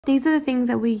These are the things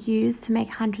that we use to make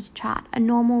hundreds chart. A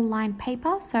normal lined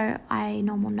paper, so a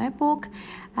normal notebook,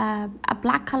 a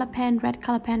black color pen, red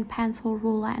color pen, pencil,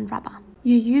 ruler, and rubber.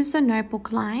 You use the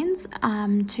notebook lines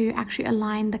to actually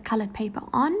align the colored paper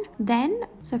on. Then,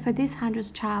 so for this hundreds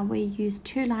chart, we use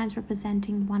 2 lines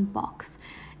representing 1 box.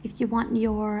 If you want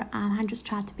your hundreds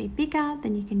chart to be bigger,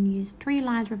 then you can use 3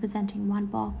 lines representing 1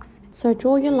 box. So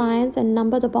draw your lines and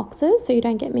number the boxes so you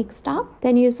don't get mixed up.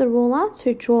 Then use the ruler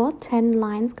to draw 10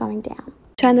 lines going down.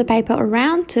 Turn the paper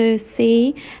around to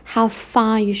see how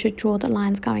far you should draw the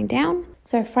lines going down.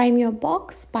 So frame your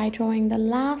box by drawing the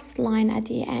last line at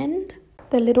the end,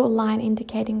 the little line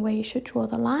indicating where you should draw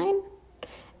the line,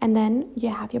 and then you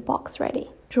have your box ready.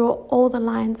 Draw all the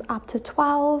lines up to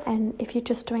 12, and if you're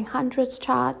just doing hundreds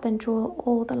chart, then draw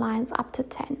all the lines up to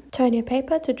 10. Turn your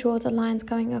paper to draw the lines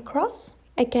going across.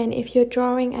 Again, if you're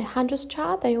drawing a hundreds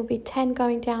chart, there will be 10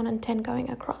 going down and 10 going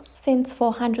across. Since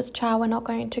for hundreds chart we're not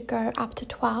going to go up to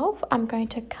 12, I'm going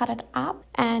to cut it up.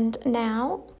 And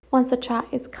now, once the chart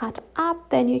is cut up,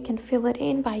 then you can fill it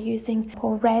in by using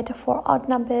red for odd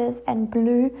numbers and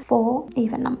blue for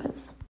even numbers.